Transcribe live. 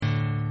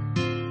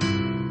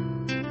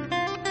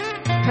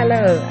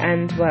Hello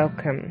and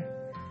welcome.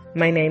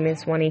 My name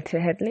is Juanita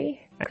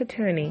Headley,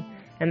 attorney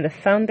and the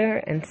founder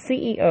and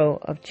CEO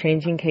of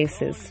Changing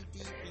Cases.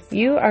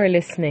 You are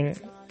listening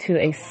to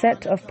a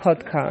set of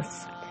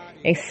podcasts,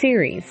 a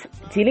series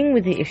dealing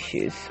with the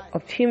issues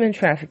of human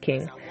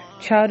trafficking,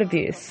 child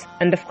abuse,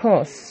 and of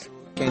course,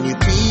 can you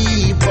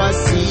keep a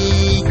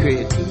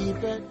secret?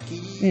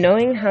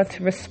 Knowing how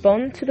to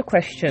respond to the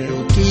question,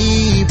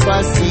 Keep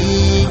a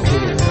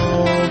secret.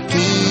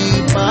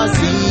 Keep a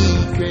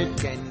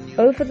secret.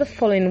 over the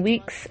following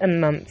weeks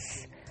and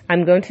months,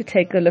 I'm going to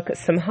take a look at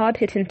some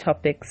hard-hitting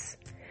topics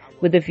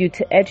with a view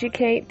to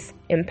educate,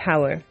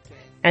 empower,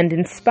 and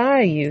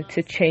inspire you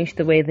to change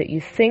the way that you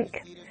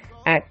think,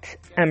 act,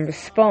 and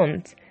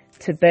respond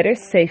to better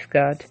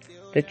safeguard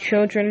the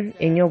children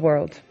in your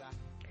world.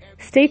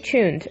 Stay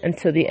tuned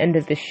until the end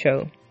of this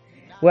show,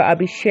 where I'll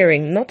be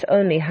sharing not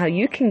only how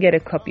you can get a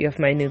copy of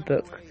my new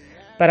book,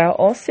 but I'll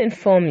also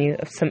inform you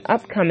of some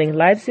upcoming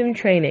live Zoom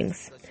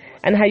trainings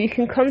and how you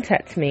can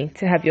contact me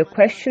to have your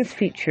questions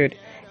featured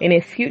in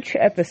a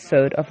future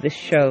episode of this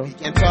show. We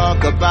can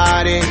talk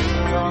about it.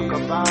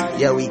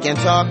 Yeah, we can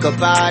talk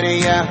about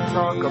it,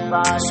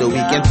 yeah. So we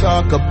can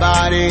talk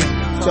about it.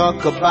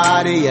 Talk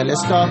about it, yeah,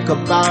 let's talk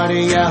about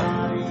it,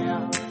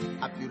 yeah.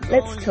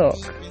 Let's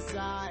talk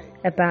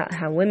about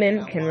how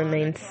women can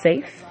remain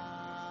safe,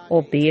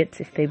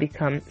 albeit if they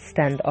become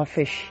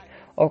standoffish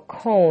or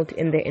cold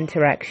in their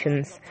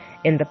interactions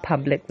in the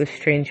public with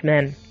strange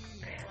men.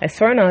 I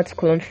saw an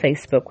article on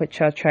Facebook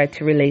which I'll try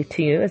to relay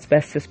to you as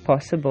best as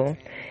possible.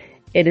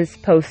 It is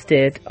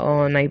posted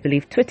on, I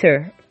believe,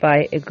 Twitter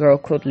by a girl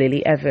called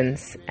Lily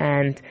Evans,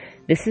 and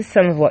this is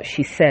some of what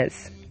she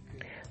says.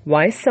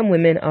 Why some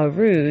women are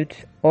rude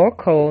or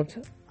cold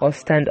or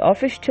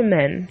standoffish to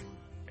men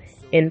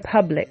in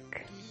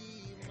public.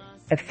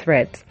 A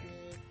thread.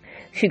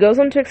 She goes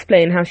on to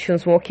explain how she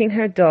was walking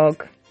her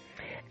dog,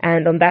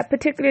 and on that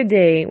particular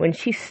day when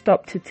she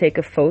stopped to take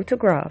a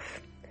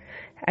photograph,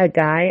 a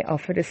guy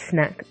offered a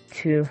snack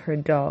to her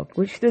dog,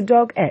 which the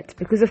dog ate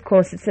because of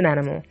course it's an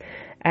animal,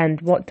 and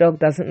what dog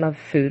doesn't love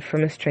food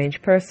from a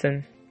strange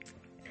person?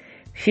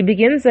 She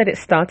begins that it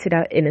started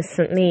out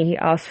innocently. He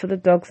asked for the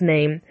dog's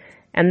name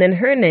and then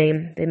her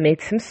name. They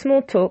made some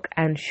small talk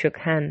and shook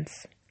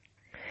hands.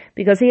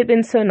 Because he had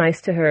been so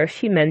nice to her,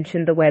 she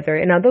mentioned the weather.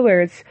 In other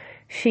words,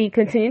 she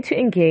continued to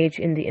engage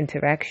in the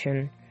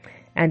interaction,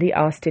 and he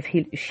asked if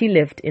she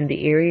lived in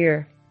the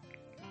area.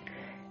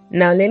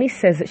 Now, Lily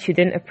says that she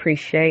didn't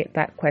appreciate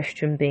that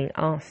question being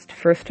asked.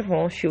 First of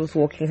all, she was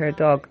walking her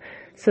dog,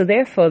 so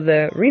therefore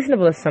the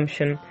reasonable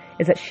assumption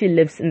is that she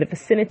lives in the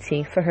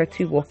vicinity for her to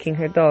be walking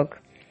her dog.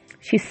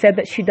 She said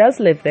that she does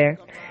live there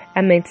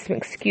and made some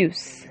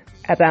excuse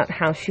about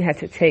how she had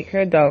to take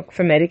her dog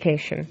for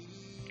medication.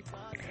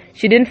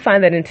 She didn't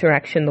find that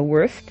interaction the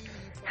worst.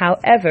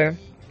 However,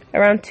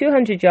 around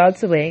 200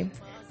 yards away,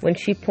 when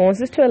she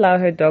pauses to allow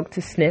her dog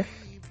to sniff,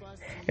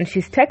 and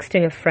she's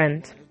texting a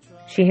friend,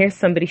 she hears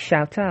somebody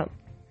shout out,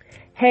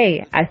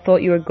 "Hey, I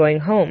thought you were going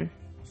home."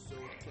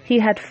 He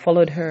had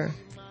followed her.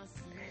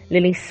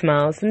 Lily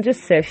smiles and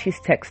just says she's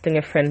texting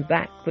a friend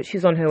back, but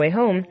she's on her way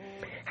home.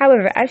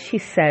 However, as she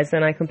says,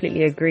 and I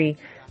completely agree,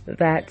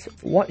 that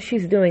what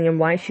she's doing and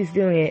why she's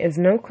doing it is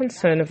no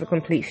concern of a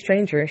complete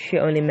stranger she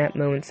only met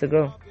moments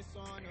ago.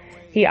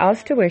 He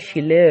asked her where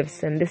she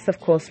lives, and this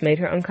of course made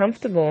her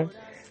uncomfortable,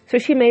 so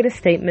she made a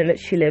statement that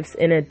she lives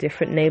in a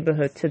different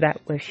neighborhood to that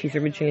where she's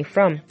originally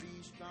from.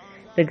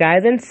 The guy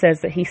then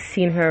says that he's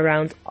seen her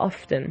around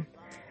often,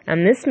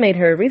 and this made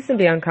her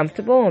reasonably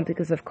uncomfortable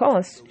because of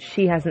course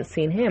she hasn't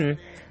seen him,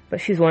 but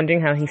she's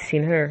wondering how he's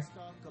seen her.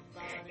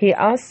 He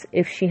asks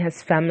if she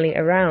has family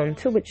around,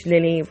 to which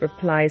Lily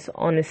replies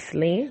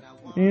honestly,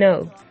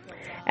 no.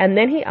 And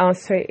then he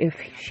asks her if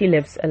she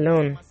lives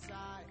alone.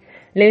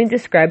 Lily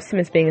describes him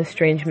as being a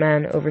strange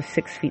man over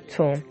 6 feet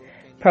tall,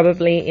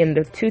 probably in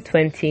the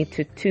 220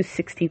 to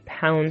 260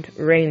 pound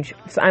range.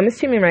 So I'm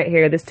assuming right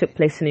here this took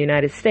place in the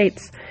United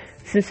States,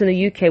 since in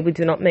the UK we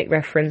do not make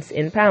reference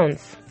in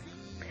pounds.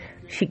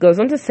 She goes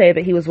on to say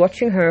that he was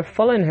watching her,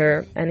 following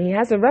her, and he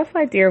has a rough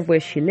idea of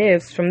where she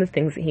lives from the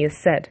things that he has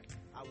said.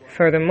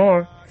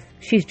 Furthermore,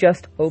 she's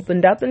just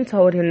opened up and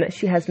told him that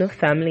she has no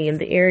family in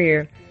the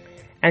area,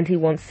 and he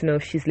wants to know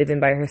if she's living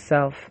by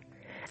herself.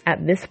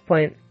 At this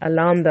point,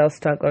 alarm bells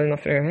start going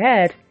off in her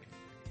head,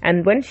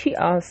 and when she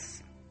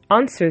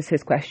answers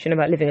his question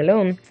about living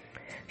alone,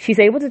 she's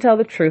able to tell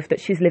the truth that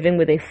she's living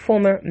with a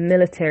former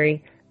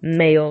military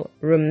male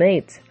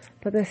roommate,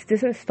 but this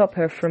doesn't stop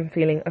her from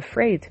feeling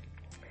afraid.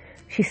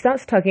 She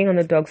starts tugging on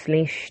the dog's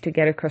leash to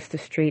get across the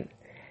street,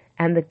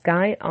 and the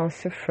guy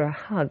asks her for a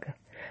hug.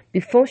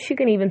 Before she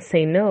can even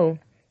say no,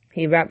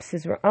 he wraps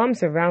his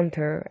arms around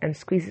her and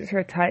squeezes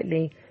her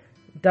tightly,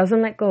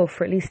 doesn't let go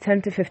for at least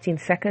 10 to 15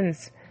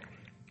 seconds.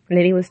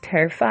 Lily was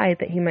terrified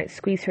that he might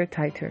squeeze her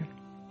tighter,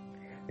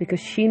 because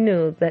she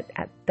knew that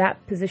at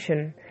that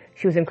position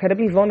she was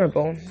incredibly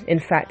vulnerable. In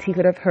fact, he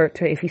could have hurt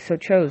her if he so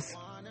chose.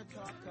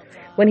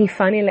 When he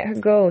finally let her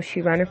go,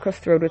 she ran across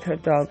the road with her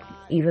dog,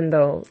 even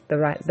though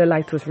the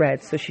light was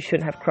red, so she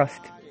shouldn't have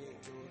crossed.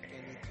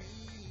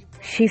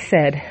 She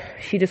said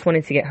she just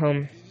wanted to get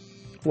home.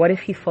 What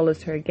if he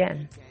follows her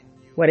again?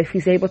 What if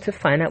he's able to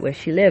find out where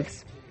she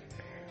lives?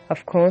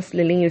 Of course,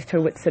 Lily used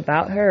her wits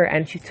about her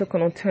and she took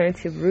an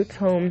alternative route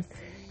home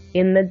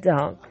in the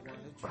dark,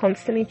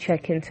 constantly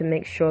checking to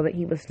make sure that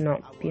he was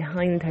not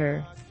behind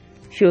her.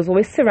 She was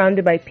always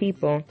surrounded by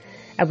people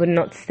and would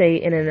not stay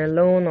in an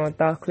alone or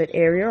dark-lit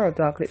area or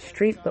dark-lit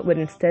street, but would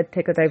instead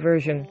take a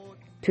diversion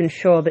to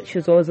ensure that she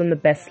was always on the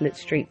best-lit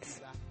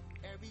streets.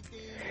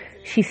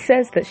 She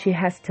says that she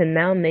has to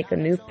now make a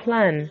new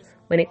plan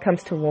when it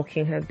comes to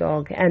walking her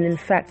dog, and in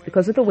fact,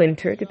 because of the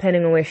winter,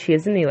 depending on where she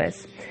is in the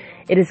US,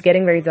 it is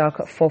getting very dark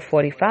at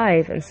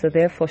 4:45, and so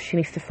therefore she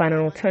needs to find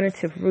an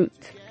alternative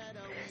route.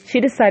 She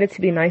decided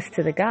to be nice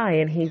to the guy,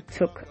 and he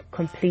took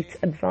complete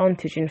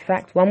advantage. In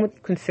fact, one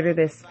would consider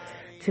this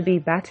to be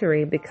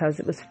battery because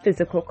it was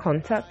physical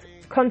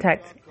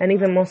contact, and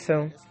even more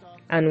so,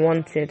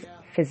 unwanted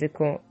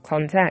physical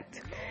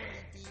contact.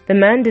 The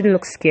man didn't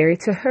look scary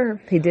to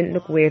her. He didn't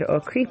look weird or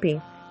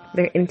creepy.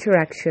 Their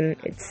interaction,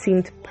 it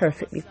seemed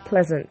perfectly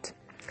pleasant.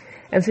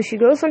 And so she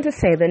goes on to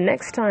say the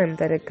next time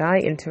that a guy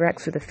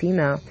interacts with a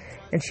female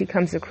and she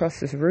comes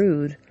across as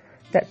rude,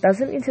 that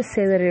doesn't mean to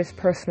say that it is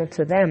personal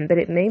to them, but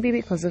it may be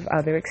because of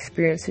other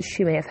experiences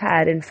she may have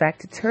had. In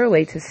fact, it's her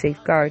way to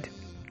safeguard.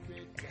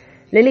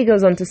 Lily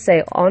goes on to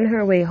say on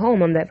her way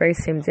home on that very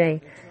same day,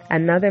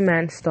 another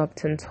man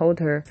stopped and told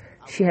her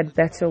she had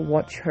better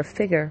watch her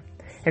figure.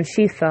 And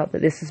she felt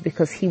that this is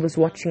because he was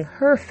watching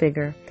her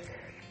figure.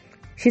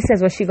 She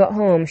says when she got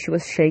home, she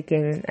was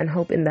shaking and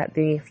hoping that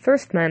the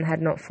first man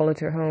had not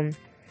followed her home.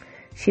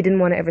 She didn't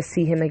want to ever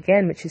see him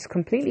again, which is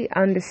completely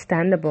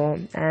understandable.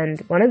 And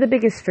one of the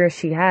biggest fears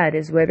she had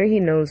is whether he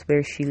knows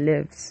where she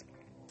lives.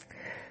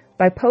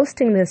 By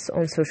posting this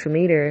on social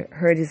media,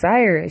 her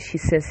desire, as she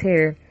says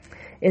here,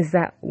 is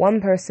that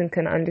one person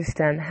can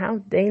understand how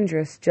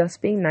dangerous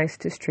just being nice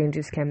to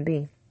strangers can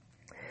be.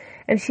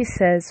 And she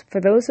says, for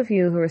those of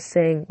you who are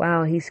saying,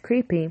 wow, he's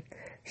creepy,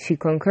 she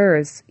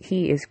concurs,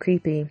 he is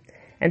creepy.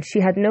 And she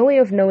had no way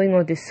of knowing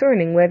or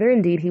discerning whether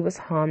indeed he was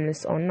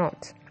harmless or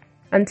not,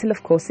 until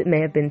of course it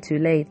may have been too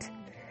late.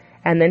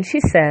 And then she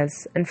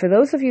says, and for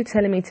those of you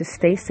telling me to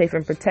stay safe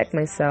and protect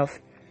myself,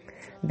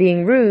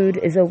 being rude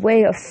is a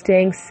way of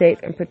staying safe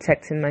and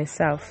protecting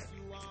myself.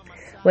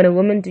 When a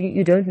woman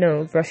you don't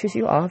know brushes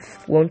you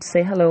off, won't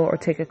say hello or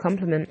take a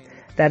compliment,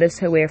 that is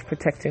her way of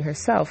protecting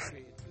herself.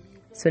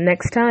 So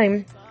next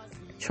time,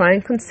 try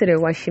and consider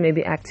why she may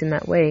be acting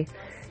that way.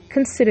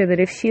 Consider that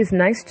if she is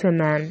nice to a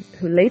man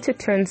who later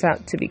turns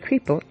out to be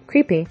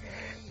creepy,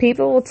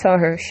 people will tell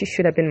her she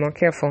should have been more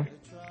careful.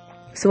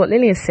 So what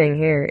Lily is saying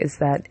here is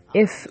that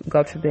if,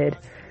 God forbid,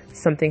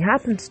 something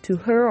happens to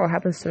her or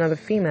happens to another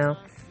female,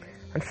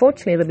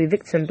 unfortunately there'll be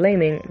victim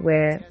blaming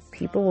where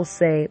people will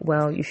say,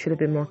 well, you should have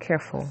been more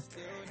careful.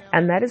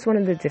 And that is one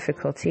of the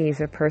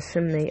difficulties. A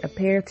person may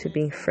appear to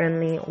be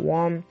friendly,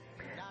 warm,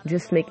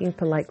 just making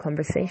polite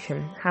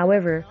conversation.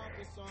 However,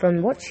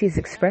 from what she's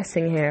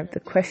expressing here, the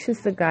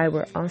questions the guy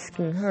were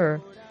asking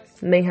her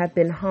may have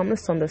been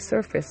harmless on the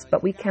surface,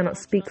 but we cannot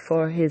speak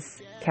for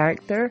his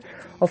character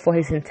or for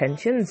his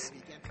intentions.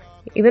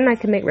 Even I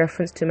can make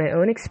reference to my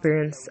own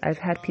experience. I've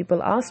had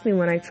people ask me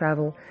when I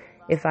travel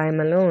if I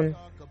am alone.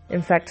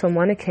 In fact, on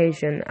one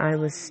occasion, I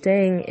was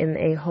staying in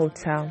a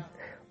hotel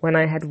when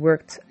I had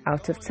worked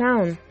out of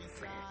town.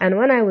 And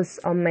when I was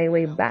on my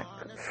way back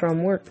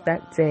from work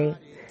that day,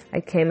 I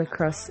came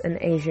across an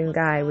Asian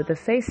guy with a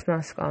face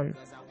mask on.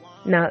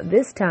 Now,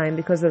 this time,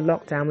 because of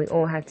lockdown, we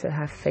all had to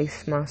have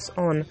face masks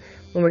on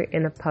when we're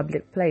in a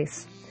public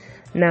place.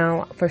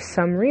 Now, for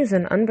some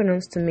reason,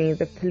 unbeknownst to me,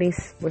 the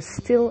police were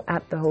still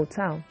at the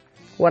hotel.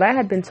 What I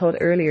had been told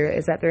earlier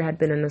is that there had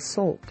been an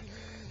assault.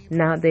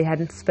 Now, they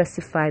hadn't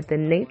specified the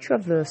nature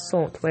of the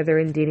assault, whether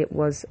indeed it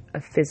was a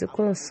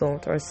physical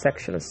assault or a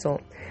sexual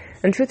assault.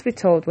 And truth be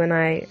told, when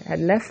I had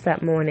left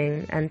that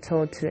morning and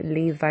told to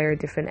leave via a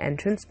different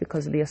entrance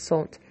because of the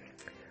assault,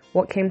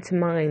 what came to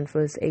mind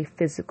was a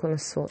physical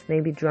assault,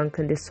 maybe drunk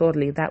and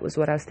disorderly. That was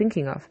what I was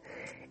thinking of.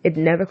 It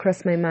never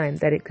crossed my mind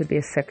that it could be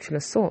a sexual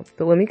assault.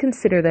 But when we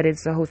consider that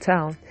it's a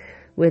hotel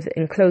with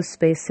enclosed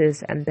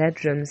spaces and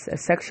bedrooms, a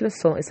sexual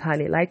assault is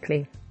highly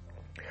likely.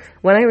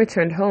 When I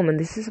returned home, and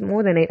this is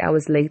more than 8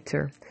 hours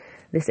later,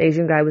 this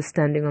Asian guy was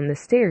standing on the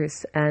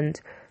stairs and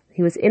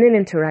he was in an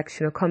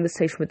interaction, a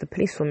conversation with the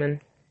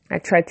policewoman. I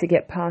tried to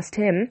get past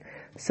him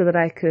so that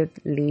I could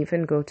leave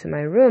and go to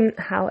my room.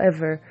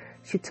 However,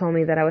 she told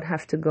me that I would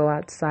have to go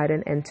outside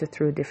and enter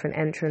through a different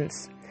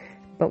entrance.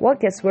 But what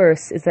gets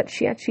worse is that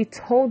she actually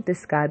told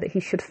this guy that he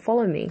should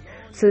follow me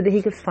so that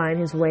he could find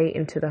his way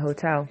into the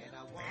hotel.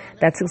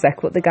 That's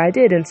exactly what the guy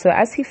did. And so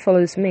as he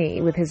follows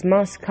me with his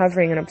mask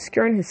covering and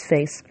obscuring his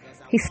face,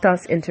 he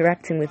starts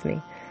interacting with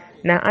me.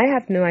 Now, I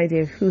have no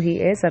idea who he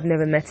is. I've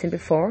never met him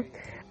before.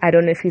 I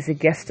don't know if he's a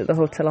guest at the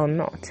hotel or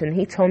not. And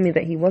he told me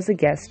that he was a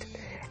guest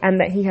and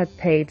that he had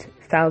paid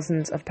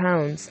thousands of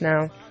pounds.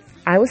 Now,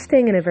 I was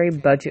staying in a very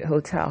budget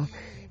hotel.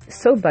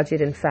 So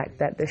budget, in fact,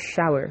 that the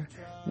shower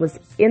was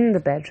in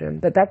the bedroom.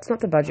 But that's not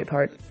the budget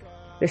part.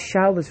 The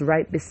shower was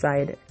right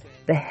beside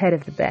the head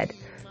of the bed.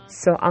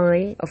 So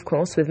I, of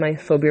course, with my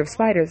phobia of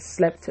spiders,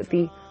 slept at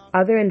the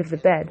other end of the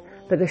bed,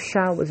 but the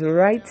shower was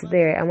right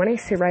there. And when I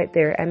say right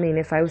there, I mean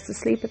if I was to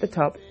sleep at the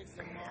top,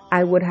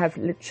 I would have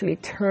literally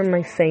turned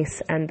my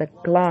face and the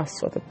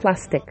glass or the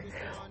plastic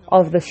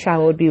of the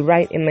shower would be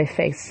right in my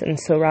face. And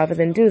so rather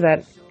than do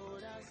that,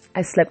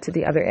 I slept at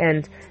the other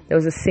end. There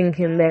was a sink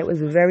in there. It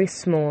was very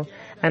small,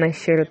 and I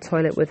shared a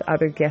toilet with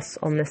other guests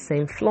on the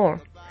same floor.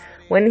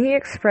 When he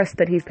expressed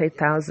that he'd paid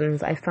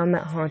thousands, I found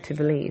that hard to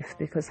believe,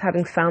 because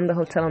having found the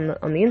hotel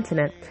on the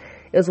internet,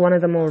 it was one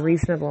of the more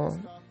reasonable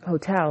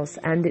hotels,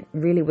 and it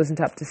really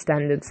wasn't up to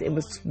standards. It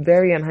was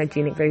very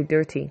unhygienic, very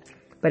dirty,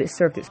 but it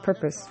served its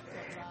purpose.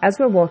 As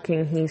we're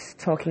walking, he's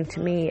talking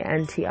to me,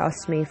 and he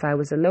asked me if I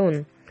was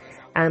alone,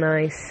 and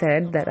I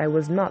said that I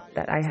was not,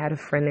 that I had a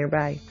friend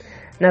nearby.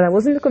 Now, that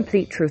wasn't the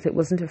complete truth. It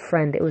wasn't a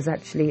friend. It was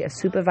actually a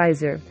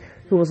supervisor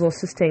who was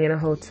also staying in a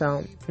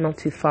hotel not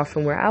too far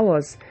from where I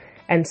was.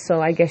 And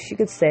so I guess you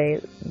could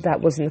say that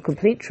wasn't the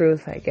complete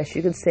truth. I guess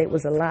you could say it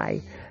was a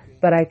lie.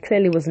 But I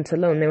clearly wasn't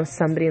alone. There was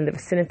somebody in the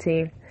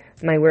vicinity.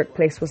 My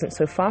workplace wasn't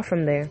so far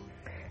from there.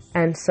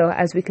 And so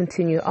as we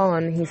continue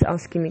on, he's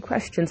asking me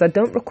questions. I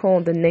don't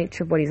recall the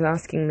nature of what he's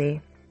asking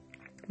me,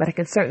 but I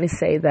can certainly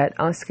say that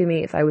asking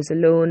me if I was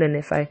alone and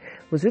if I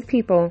was with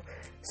people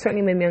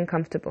certainly made me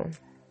uncomfortable.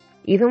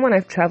 Even when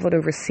I've traveled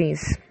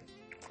overseas,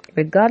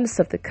 regardless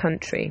of the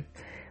country,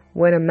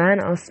 when a man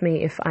asks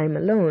me if I'm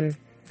alone,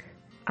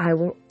 I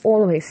will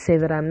always say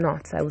that I'm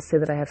not. I will say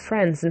that I have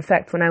friends. In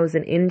fact, when I was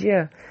in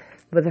India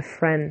with a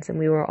friend and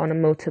we were on a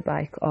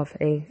motorbike of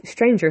a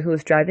stranger who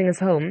was driving us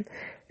home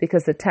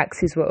because the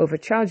taxis were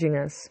overcharging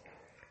us,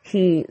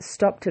 he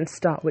stopped and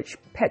started, which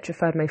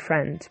petrified my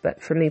friend.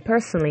 But for me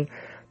personally,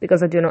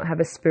 because I do not have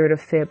a spirit of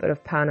fear but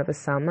of power and of a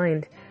sound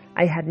mind,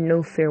 I had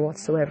no fear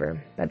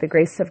whatsoever. By the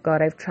grace of God,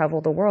 I've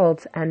traveled the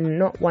world and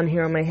not one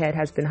hair on my head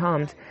has been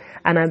harmed.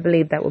 And I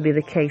believe that will be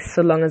the case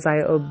so long as I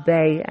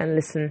obey and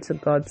listen to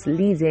God's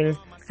leading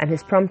and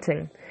his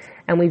prompting.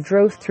 And we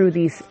drove through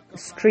these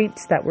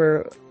streets that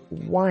were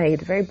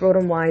wide, very broad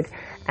and wide.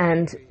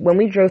 And when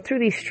we drove through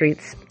these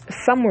streets,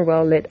 some were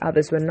well lit,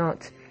 others were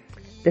not.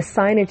 The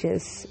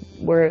signages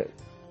were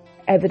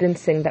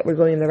evidencing that we're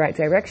going in the right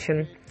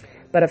direction.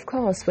 But of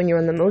course, when you're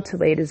on the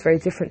motorway, it is very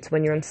different to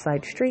when you're on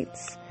side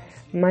streets.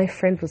 My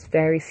friend was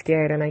very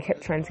scared, and I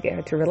kept trying to get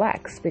her to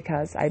relax,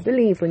 because I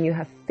believe when you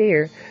have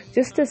fear,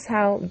 just as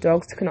how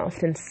dogs can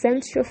often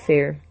sense your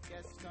fear,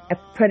 a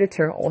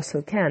predator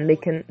also can. They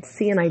can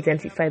see and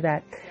identify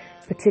that,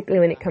 particularly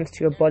when it comes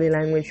to your body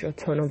language, your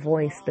tone of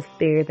voice, the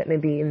fear that may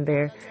be in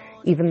there,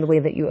 even the way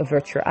that you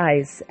avert your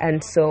eyes.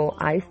 And so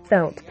I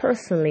felt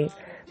personally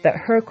that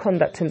her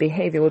conduct and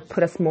behavior would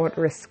put us more at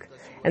risk.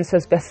 And so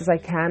as best as I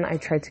can, I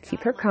tried to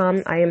keep her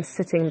calm. I am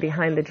sitting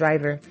behind the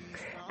driver.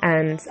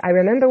 And I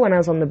remember when I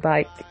was on the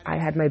bike, I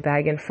had my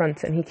bag in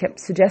front, and he kept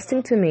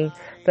suggesting to me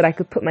that I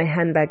could put my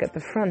handbag at the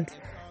front.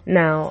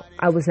 Now,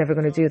 I was never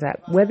going to do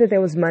that, whether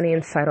there was money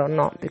inside or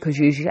not, because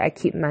usually I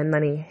keep my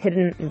money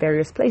hidden in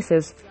various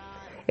places.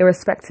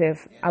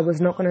 Irrespective, I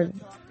was not going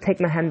to take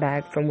my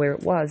handbag from where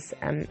it was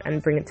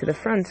and bring it to the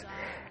front.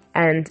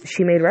 And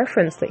she made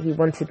reference that he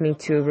wanted me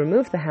to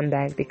remove the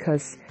handbag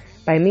because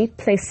by me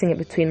placing it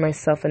between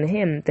myself and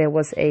him, there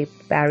was a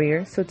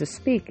barrier, so to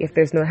speak. If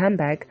there's no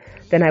handbag,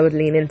 then I would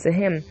lean into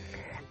him.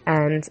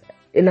 And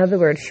in other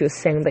words, she was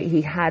saying that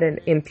he had an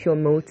impure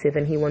motive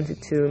and he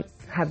wanted to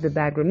have the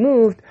bag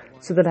removed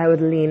so that I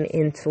would lean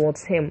in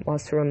towards him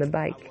whilst we're on the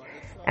bike.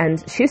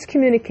 And she's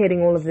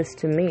communicating all of this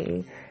to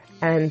me,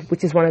 and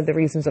which is one of the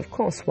reasons, of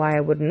course, why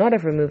I would not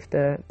have removed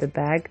the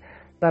bag,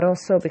 but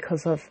also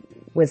because of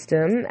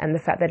wisdom and the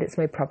fact that it's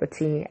my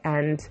property.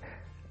 And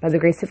by the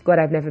grace of God,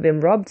 I've never been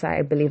robbed.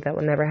 I believe that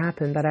will never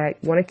happen, but I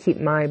want to keep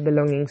my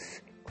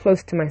belongings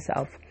close to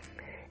myself.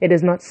 It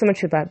is not so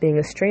much about being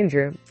a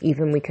stranger.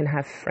 Even we can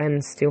have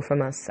friends steal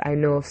from us. I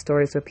know of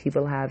stories where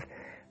people have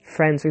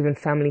friends or even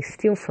family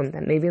steal from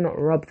them. Maybe not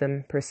rob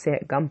them per se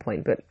at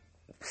gunpoint, but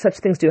such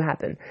things do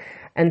happen.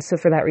 And so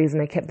for that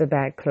reason, I kept the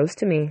bag close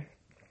to me.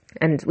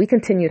 And we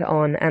continued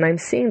on, and I'm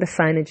seeing the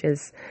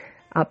signages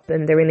up,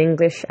 and they're in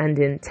English and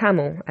in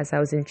Tamil, as I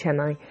was in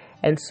Chennai.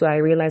 And so I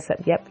realized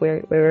that, yep,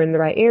 we're in the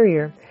right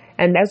area.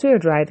 And as we were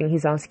driving,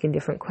 he's asking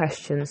different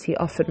questions. He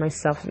offered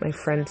myself and my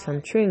friend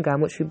some chewing gum,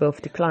 which we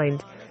both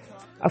declined.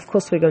 Of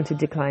course, we're going to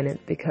decline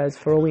it, because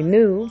for all we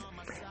knew,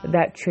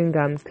 that chewing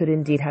gum could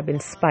indeed have been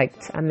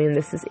spiked. I mean,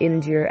 this is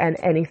India, and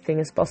anything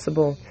is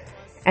possible.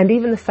 And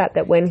even the fact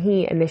that when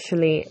he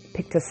initially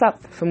picked us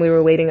up from we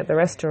were waiting at the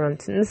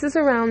restaurant, and this is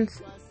around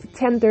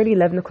 10:30,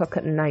 11 o'clock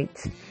at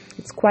night.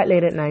 It's quite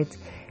late at night.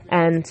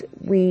 And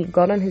we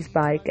got on his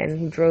bike and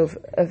he drove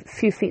a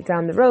few feet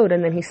down the road,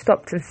 and then he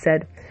stopped and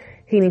said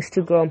he needs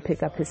to go and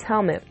pick up his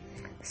helmet.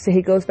 So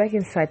he goes back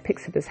inside,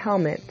 picks up his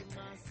helmet,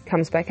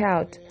 comes back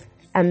out,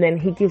 and then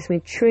he gives me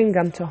chewing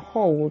gum to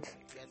hold,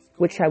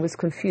 which I was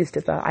confused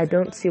about. I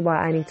don't see why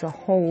I need to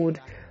hold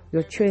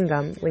your chewing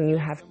gum when you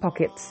have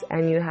pockets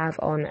and you have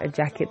on a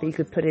jacket that you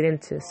could put it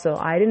into. So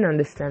I didn't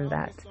understand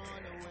that.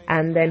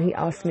 And then he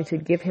asked me to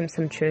give him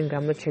some chewing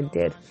gum, which I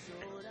did.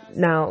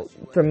 Now,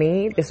 for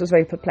me, this was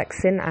very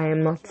perplexing. I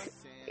am not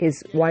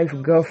his wife,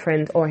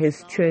 girlfriend, or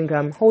his chewing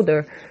gum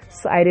holder,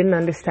 so I didn't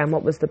understand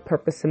what was the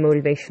purpose and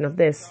motivation of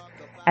this.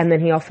 And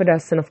then he offered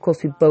us, and of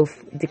course we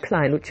both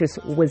declined, which is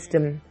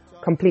wisdom,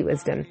 complete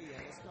wisdom.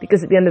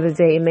 Because at the end of the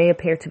day, it may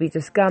appear to be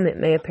just gum, it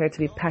may appear to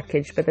be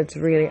packaged, but that's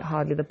really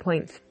hardly the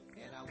point.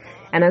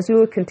 And as we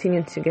were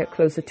continuing to get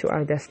closer to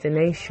our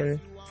destination,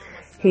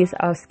 he's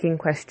asking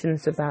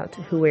questions about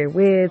who we're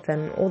with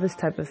and all this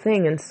type of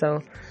thing. And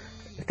so,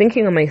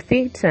 thinking on my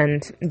feet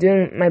and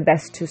doing my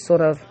best to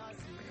sort of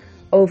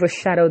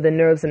overshadow the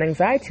nerves and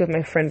anxiety of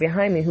my friend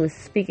behind me who is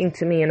speaking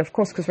to me. And of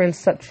course, because we're in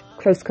such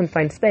close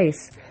confined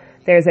space,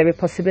 there's every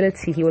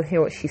possibility he will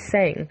hear what she's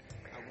saying.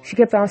 She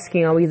kept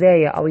asking, are we there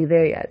yet? Are we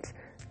there yet?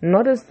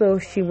 Not as though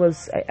she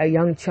was a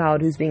young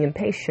child who's being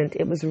impatient.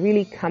 It was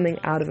really coming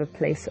out of a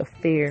place of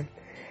fear.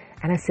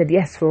 And I said,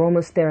 yes, we're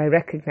almost there. I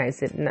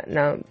recognize it.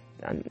 Now,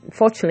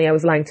 unfortunately, I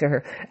was lying to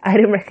her. I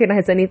didn't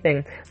recognize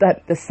anything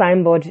that the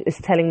signboard is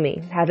telling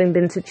me. Having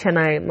been to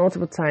Chennai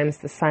multiple times,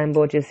 the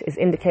signboard is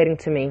indicating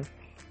to me,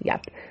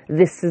 yep,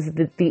 this is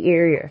the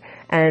area.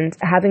 And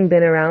having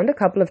been around a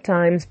couple of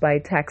times by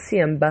taxi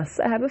and bus,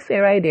 I have a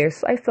fair idea.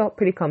 So I felt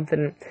pretty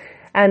confident.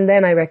 And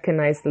then I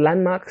recognized the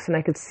landmarks and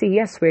I could see,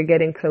 yes, we're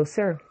getting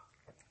closer.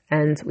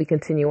 And we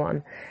continue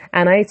on.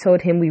 And I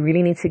told him we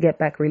really need to get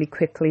back really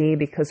quickly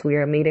because we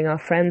are meeting our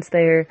friends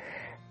there.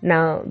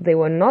 Now, they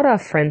were not our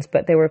friends,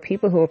 but they were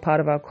people who were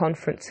part of our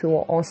conference who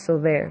were also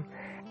there.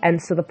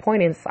 And so the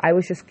point is, I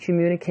was just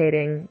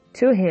communicating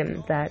to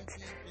him that,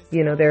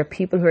 you know, there are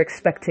people who are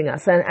expecting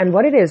us. And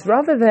what it is,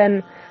 rather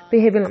than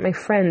behaving like my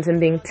friends and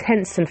being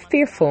tense and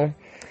fearful,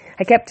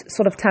 I kept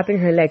sort of tapping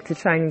her leg to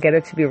try and get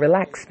her to be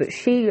relaxed, but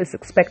she is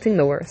expecting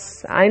the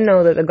worst. I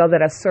know that the God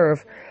that I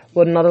serve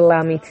would not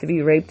allow me to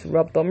be raped,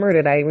 robbed, or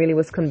murdered. I really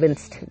was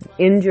convinced,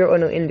 India or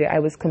no India, I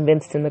was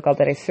convinced in the God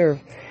that I serve.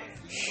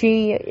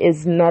 She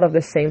is not of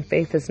the same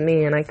faith as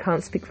me, and I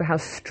can't speak for how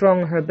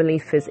strong her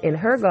belief is in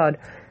her God,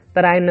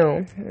 but I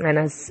know, and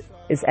as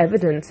is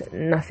evident,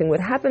 nothing would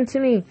happen to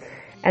me.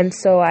 And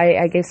so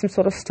I gave some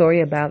sort of story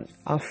about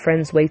our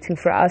friends waiting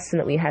for us and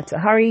that we had to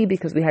hurry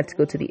because we had to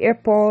go to the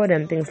airport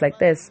and things like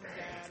this.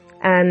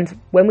 And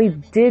when we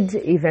did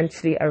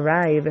eventually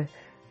arrive,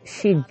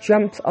 she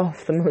jumped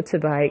off the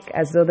motorbike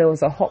as though there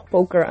was a hot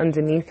poker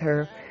underneath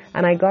her.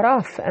 And I got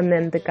off, and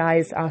then the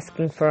guy's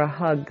asking for a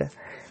hug.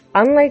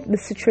 Unlike the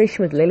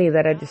situation with Lily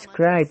that I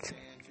described,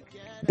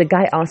 the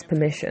guy asked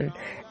permission,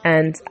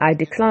 and I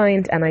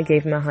declined, and I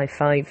gave him a high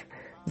five.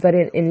 But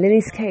in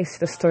Lily's case,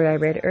 the story I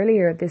read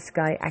earlier, this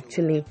guy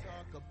actually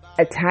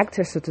attacked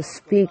her, so to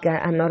speak,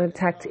 and not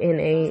attacked in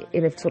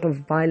a sort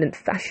of violent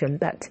fashion,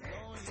 but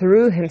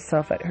threw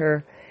himself at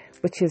her,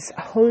 which is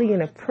wholly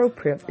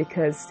inappropriate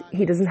because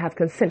he doesn't have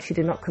consent. She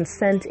did not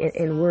consent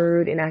in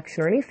word, in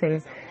action, or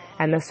anything,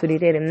 and that's what he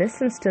did. In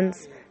this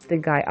instance, the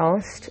guy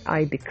asked,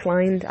 I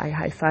declined, I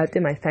high-fived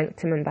him, I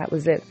thanked him, and that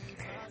was it.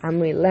 And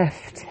we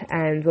left,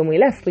 and when we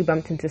left, we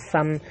bumped into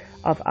some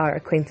of our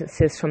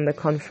acquaintances from the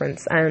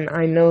conference, and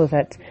I know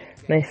that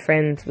my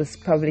friend was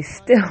probably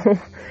still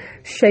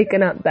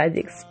shaken up by the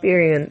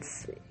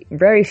experience,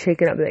 very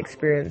shaken up by the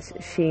experience.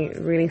 She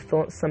really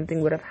thought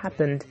something would have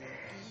happened,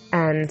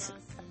 and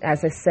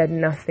as I said,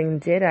 nothing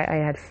did.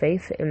 I had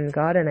faith in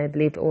God, and I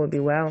believed all would be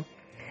well.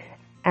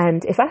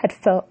 And if I had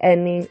felt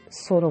any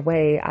sort of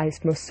way, I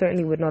most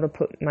certainly would not have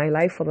put my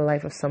life or the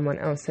life of someone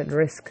else at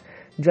risk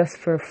just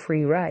for a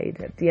free ride.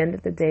 At the end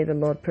of the day, the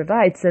Lord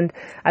provides. And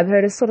I've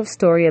heard a sort of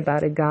story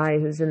about a guy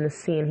who's in the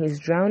sea and he's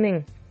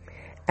drowning,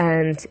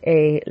 and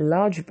a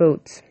large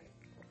boat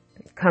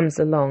comes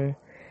along,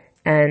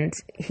 and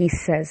he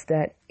says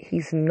that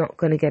he's not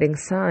going to get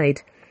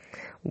inside.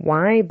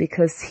 Why?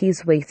 Because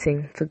he's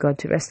waiting for God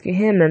to rescue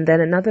him. And then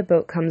another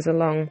boat comes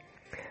along,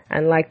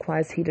 and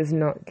likewise he does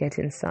not get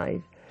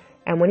inside.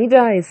 And when he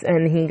dies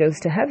and he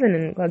goes to heaven,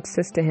 and God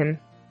says to him,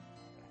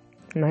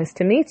 nice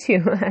to meet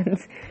you. And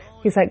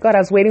he's like, God, I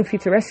was waiting for you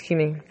to rescue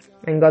me.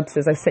 And God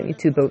says, I sent you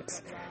 2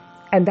 boats.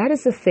 And that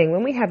is the thing.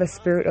 When we have a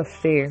spirit of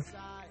fear,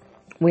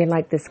 we're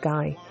like this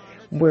guy.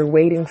 We're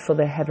waiting for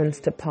the heavens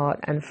to part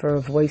and for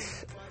a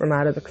voice from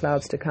out of the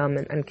clouds to come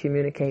and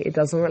communicate. It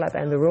doesn't work like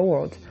that in the real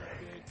world.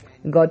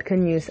 God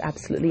can use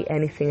absolutely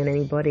anything and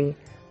anybody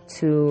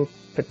to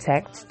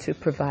protect, to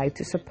provide,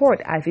 to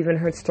support. I've even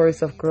heard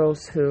stories of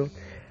girls who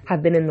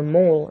have been in the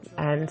mall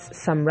and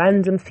some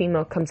random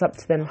female comes up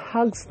to them,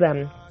 hugs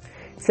them,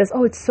 says,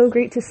 oh, it's so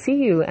great to see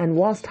you. And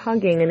whilst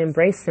hugging and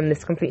embracing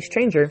this complete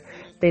stranger,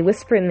 they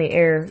whisper in the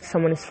air,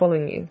 someone is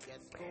following you.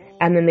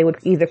 And then they would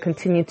either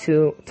continue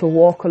to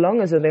walk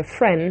along as though they're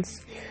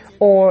friends,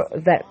 or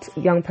that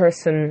young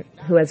person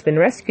who has been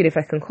rescued, if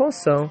I can call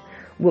so,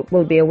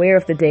 will be aware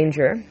of the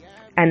danger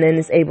and then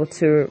is able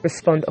to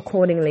respond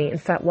accordingly. In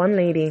fact, one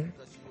lady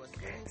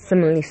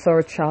similarly saw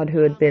a child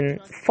who had been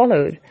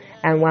followed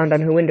and wound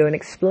on her window and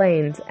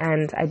explained.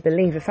 And I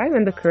believe, if I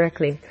remember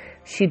correctly,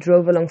 she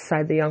drove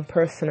alongside the young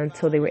person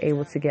until they were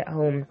able to get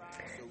home.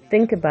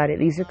 Think about it.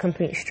 These are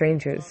complete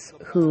strangers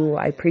who,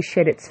 I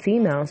appreciate it's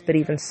females, but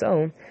even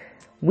so,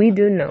 We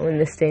do know in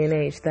this day and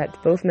age that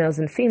both males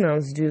and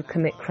females do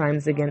commit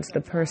crimes against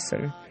the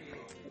person,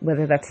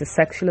 whether that's a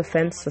sexual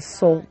offense,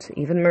 assault,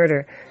 even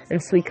murder.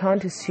 And so we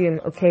can't assume,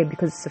 okay,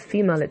 because it's a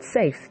female, it's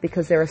safe,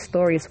 because there are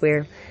stories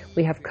where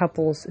we have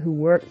couples who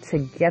work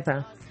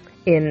together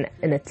in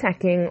an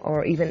attacking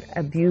or even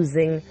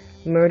abusing,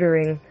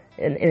 murdering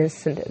an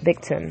innocent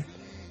victim.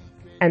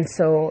 And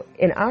so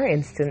in our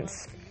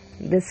instance,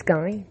 this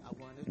guy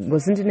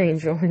wasn't an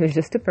angel, he was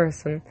just a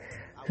person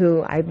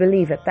who I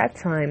believe at that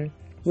time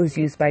was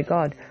used by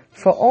God.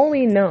 For all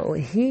we know,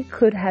 he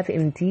could have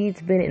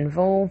indeed been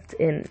involved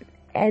in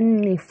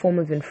any form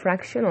of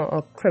infraction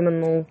or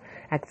criminal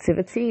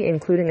activity,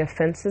 including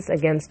offenses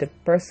against a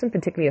person,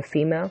 particularly a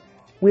female.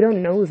 We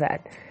don't know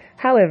that.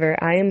 However,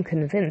 I am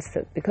convinced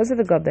that because of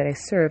the God that I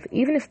serve,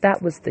 even if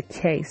that was the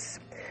case,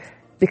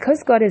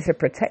 because God is a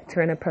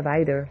protector and a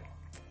provider,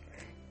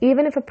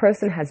 even if a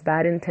person has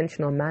bad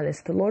intention or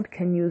malice, the Lord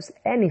can use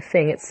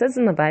anything. It says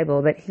in the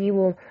Bible that he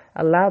will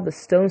allow the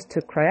stones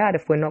to cry out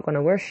if we're not going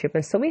to worship.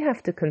 And so we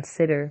have to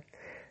consider,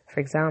 for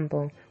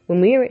example,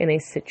 when we are in a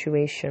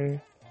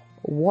situation,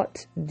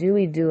 what do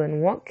we do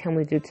and what can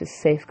we do to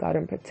safeguard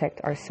and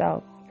protect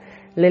ourselves?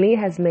 Lily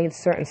has made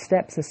certain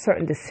steps and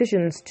certain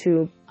decisions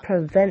to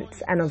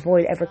prevent and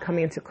avoid ever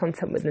coming into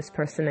contact with this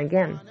person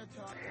again.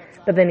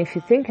 But then if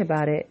you think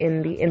about it,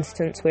 in the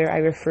instance where I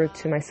referred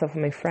to myself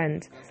and my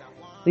friend,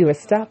 we were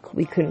stuck.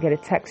 We couldn't get a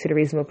taxi at a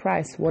reasonable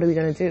price. What are we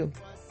going to do?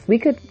 We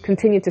could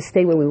continue to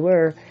stay where we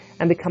were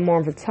and become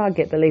more of a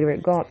target the later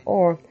it got,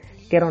 or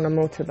get on a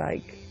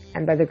motorbike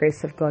and by the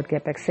grace of God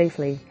get back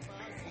safely.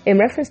 In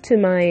reference to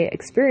my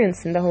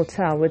experience in the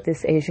hotel with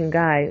this Asian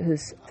guy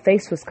whose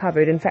face was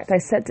covered, in fact, I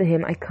said to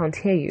him, I can't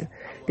hear you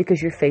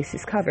because your face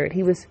is covered.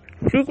 He was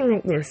speaking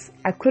like this.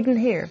 I couldn't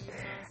hear.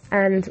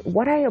 And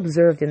what I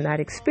observed in that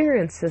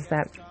experience is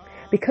that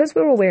because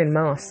we were wearing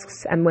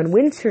masks, and when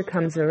winter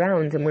comes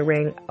around and we're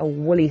wearing a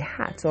woolly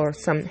hat or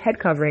some head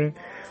covering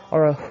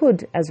or a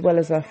hood as well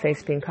as our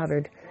face being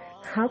covered,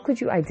 how could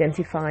you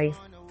identify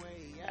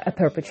a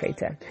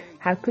perpetrator?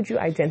 How could you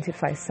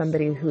identify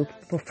somebody who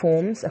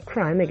performs a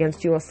crime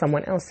against you or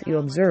someone else that you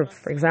observe?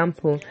 For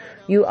example,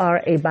 you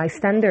are a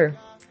bystander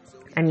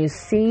and you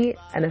see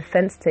an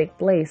offense take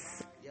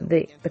place.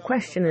 The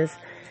question is,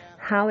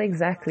 how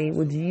exactly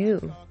would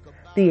you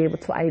be able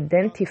to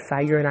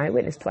identify, you're an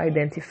eyewitness, to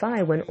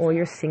identify when all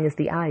you're seeing is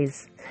the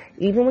eyes?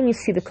 Even when you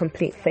see the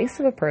complete face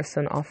of a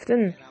person,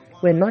 often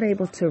we're not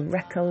able to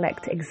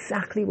recollect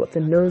exactly what the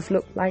nose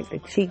looked like, the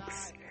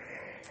cheeks.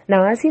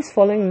 Now, as he's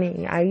following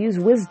me, I use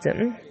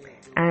wisdom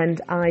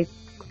and I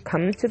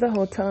come to the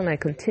hotel and I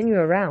continue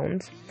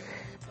around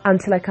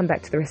until I come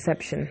back to the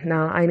reception.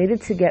 Now, I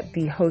needed to get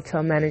the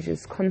hotel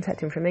manager's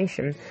contact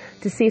information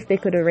to see if they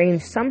could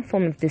arrange some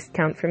form of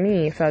discount for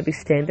me if I'd be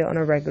staying there on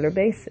a regular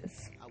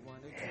basis.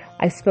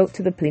 I spoke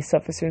to the police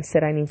officer and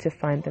said I need to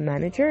find the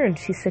manager, and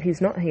she said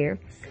he's not here,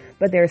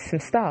 but there is some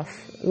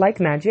staff. Like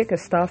magic, a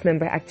staff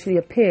member actually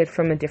appeared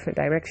from a different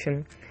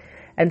direction.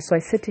 And so I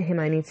said to him,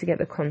 I need to get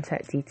the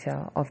contact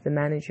detail of the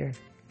manager.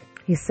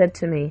 He said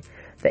to me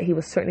that he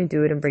will certainly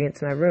do it and bring it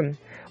to my room.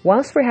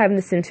 Whilst we're having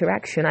this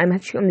interaction, I'm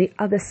actually on the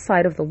other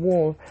side of the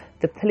wall.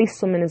 The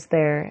policewoman is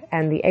there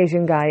and the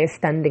Asian guy is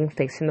standing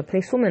facing the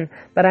policewoman,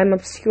 but I'm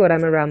obscured,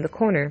 I'm around the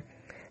corner.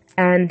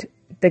 And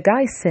the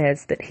guy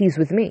says that he's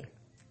with me.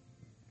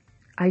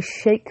 I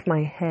shake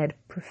my head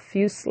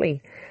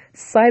profusely,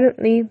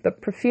 silently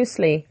but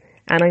profusely,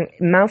 and I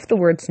mouth the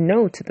words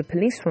no to the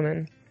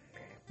policewoman.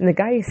 And the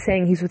guy is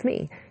saying he's with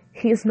me.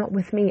 He is not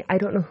with me. I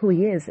don't know who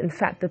he is. In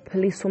fact, the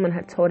policewoman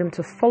had told him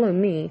to follow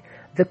me,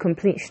 the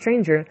complete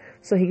stranger,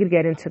 so he could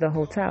get into the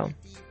hotel.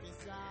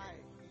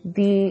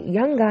 The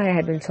young guy I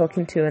had been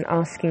talking to and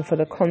asking for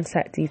the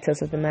contact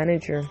details of the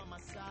manager,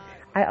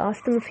 I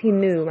asked him if he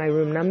knew my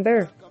room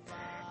number,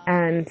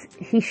 and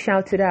he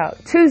shouted out,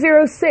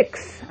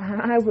 206.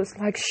 I was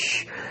like,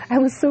 shh. I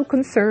was so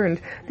concerned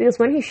because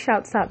when he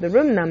shouts out the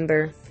room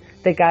number,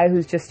 the guy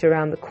who's just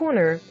around the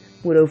corner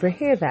would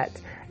overhear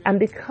that. And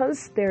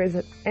because there is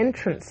an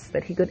entrance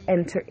that he could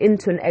enter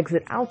into and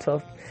exit out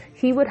of,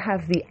 he would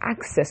have the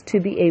access to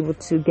be able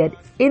to get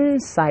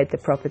inside the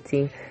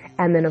property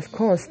and then, of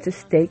course, to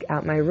stake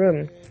out my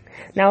room.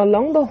 Now,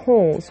 along the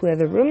halls where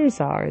the rooms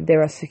are,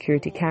 there are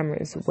security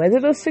cameras. Whether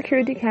those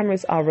security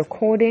cameras are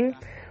recording,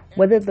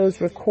 whether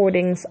those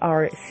recordings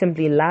are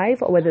simply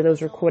live, or whether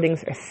those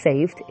recordings are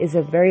saved is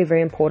a very,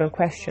 very important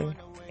question.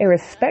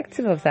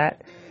 Irrespective of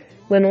that,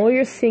 when all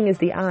you're seeing is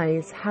the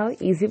eyes, how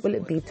easy will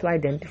it be to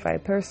identify a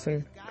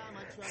person?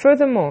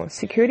 Furthermore,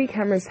 security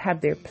cameras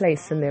have their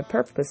place and their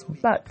purpose,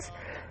 but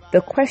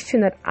the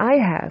question that I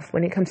have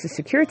when it comes to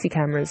security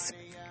cameras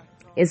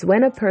is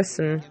when a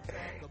person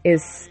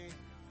is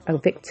a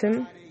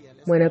victim,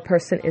 when a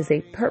person is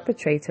a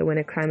perpetrator, when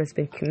a crime has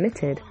been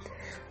committed,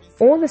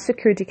 all the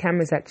security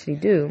cameras actually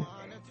do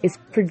is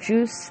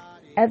produce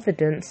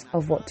evidence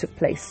of what took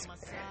place.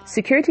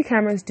 Security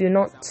cameras do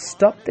not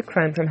stop the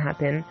crime from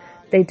happening.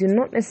 They do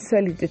not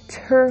necessarily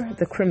deter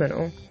the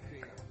criminal.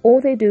 All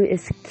they do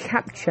is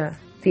capture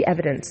the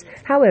evidence.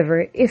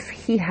 However, if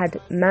he had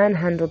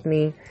manhandled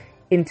me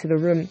into the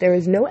room. There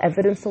is no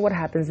evidence of what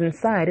happens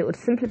inside. It would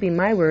simply be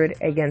my word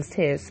against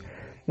his,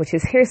 which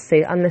is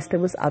hearsay unless there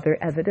was other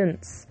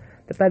evidence.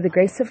 But by the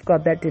grace of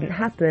God, that didn't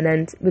happen.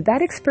 And with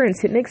that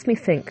experience, it makes me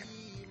think.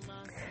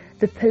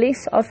 The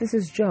police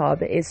officer's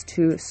job is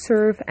to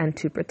serve and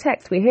to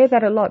protect. We hear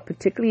that a lot,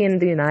 particularly in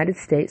the United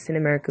States and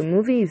American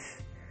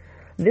movies.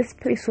 This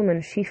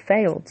policewoman, she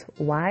failed.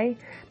 Why?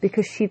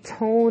 Because she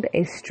told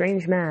a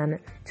strange man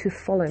to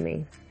follow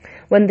me.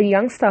 When the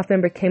young staff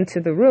member came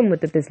to the room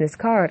with the business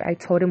card, I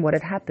told him what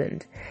had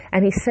happened.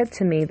 And he said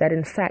to me that,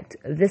 in fact,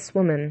 this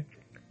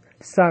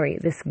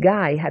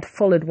guy had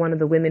followed one of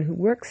the women who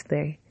works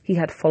there. He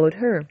had followed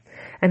her.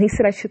 And he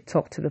said I should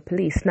talk to the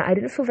police. Now, I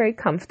didn't feel very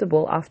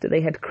comfortable after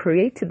they had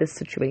created this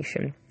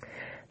situation.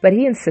 But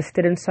he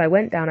insisted, and so I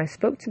went down. I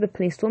spoke to the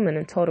policewoman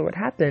and told her what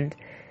happened.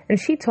 And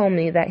she told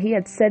me that he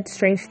had said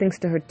strange things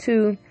to her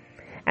too,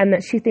 and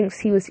that she thinks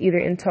he was either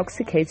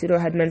intoxicated or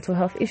had mental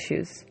health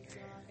issues.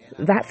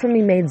 That for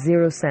me made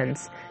zero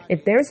sense.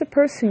 If there's a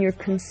person you're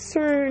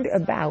concerned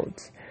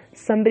about,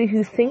 somebody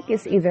who think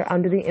is either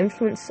under the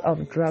influence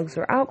of drugs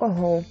or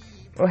alcohol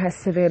or has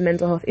severe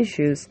mental health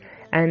issues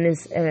and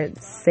is a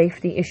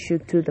safety issue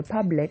to the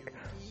public,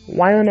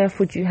 why on earth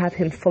would you have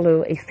him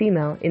follow a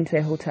female into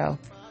a hotel?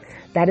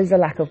 That is a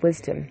lack of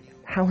wisdom.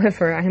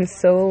 However, I am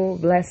so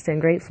blessed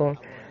and grateful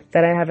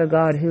that I have a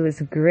God who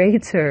is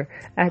greater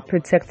at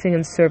protecting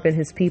and serving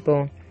his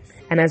people.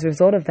 And as a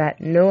result of that,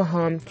 no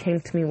harm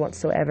came to me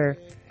whatsoever.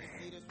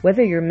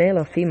 Whether you're male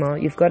or female,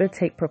 you've got to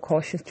take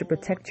precautions to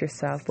protect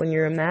yourself. When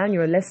you're a man,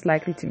 you're less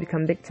likely to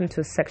become victim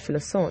to a sexual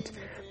assault.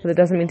 But that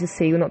doesn't mean to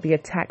say you'll not be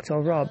attacked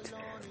or robbed.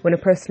 When a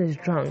person is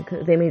drunk,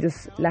 they may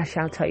just lash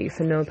out at you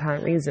for no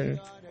apparent reason.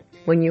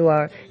 When you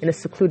are in a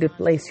secluded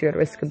place, you're at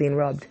risk of being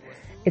robbed.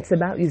 It's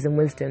about using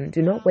wisdom.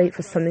 Do not wait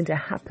for something to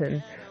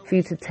happen for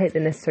you to take the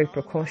necessary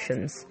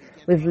precautions.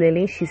 With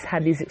Lily, she's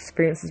had these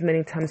experiences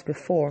many times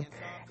before,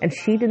 and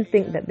she didn't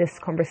think that this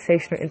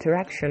conversation or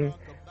interaction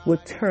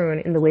would turn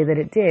in the way that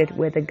it did,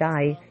 where the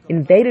guy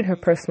invaded her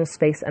personal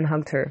space and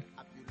hugged her.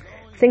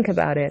 Think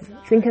about it.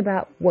 Think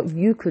about what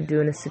you could do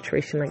in a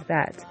situation like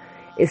that.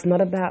 It's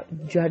not about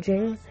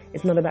judging,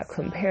 it's not about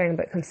comparing,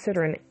 but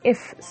considering,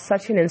 if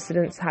such an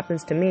incident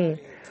happens to me,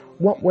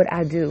 what would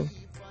I do?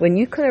 When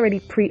you can already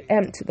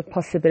preempt the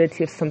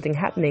possibility of something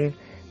happening,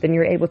 then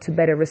you're able to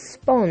better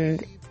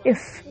respond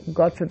if,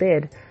 God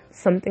forbid,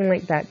 something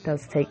like that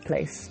does take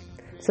place.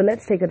 So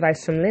let's take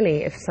advice from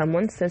Lily. If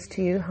someone says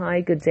to you,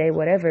 hi, good day,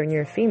 whatever, and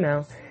you're a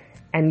female,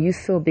 and you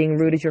feel being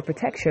rude is your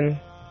protection,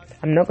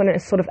 I'm not going to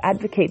sort of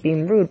advocate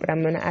being rude, but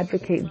I'm going to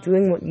advocate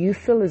doing what you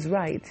feel is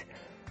right.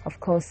 Of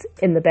course,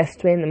 in the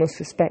best way, in the most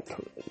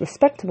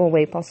respectable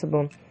way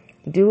possible.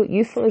 Do what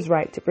you feel is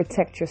right to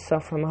protect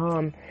yourself from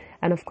harm.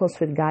 And of course,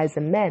 with guys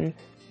and men,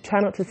 try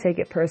not to take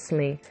it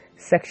personally.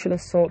 Sexual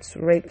assaults,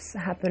 rapes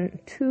happen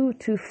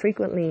too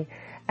frequently.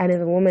 And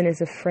if a woman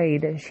is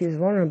afraid and she's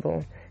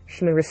vulnerable,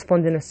 she may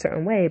respond in a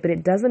certain way, but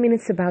it doesn't mean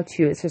it's about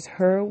you. It's just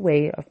her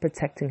way of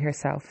protecting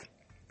herself.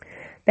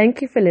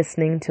 Thank you for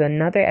listening to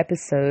another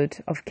episode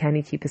of Can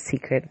You Keep a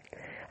Secret?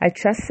 I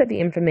trust that the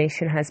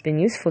information has been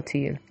useful to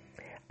you.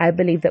 I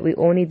believe that we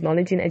all need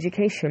knowledge and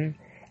education,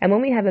 and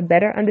when we have a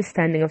better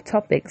understanding of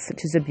topics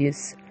such as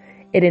abuse,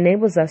 it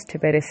enables us to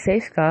better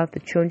safeguard the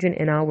children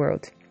in our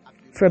world.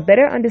 For a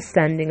better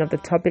understanding of the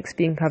topics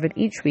being covered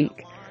each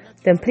week,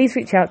 then please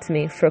reach out to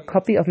me for a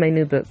copy of my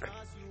new book,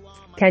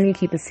 Can You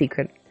Keep a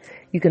Secret?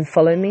 You can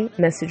follow me,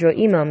 message or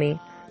email me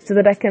so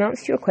that I can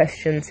answer your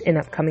questions in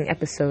upcoming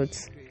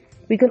episodes.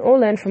 We can all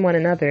learn from one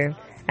another,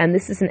 and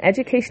this is an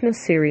educational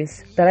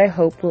series that I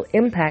hope will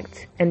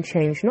impact and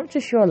change not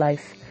just your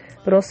life,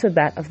 but also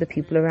that of the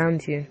people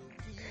around you.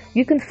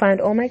 You can find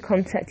all my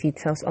contact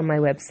details on my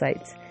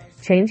website,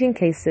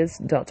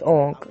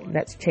 changingcases.org.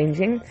 That's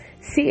changing,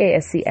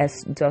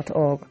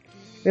 CASES.org.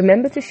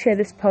 Remember to share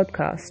this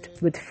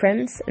podcast with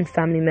friends and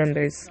family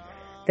members.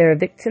 There are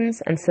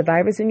victims and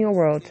survivors in your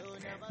world.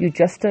 You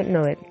just don't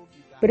know it.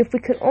 But if we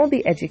can all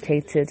be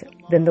educated,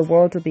 then the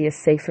world will be a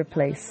safer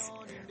place.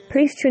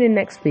 Please tune in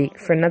next week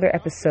for another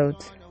episode.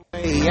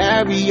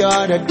 Every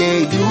other day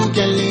you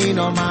can lean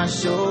on my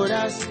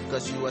shoulders,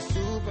 'cause you are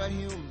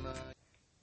superhuman.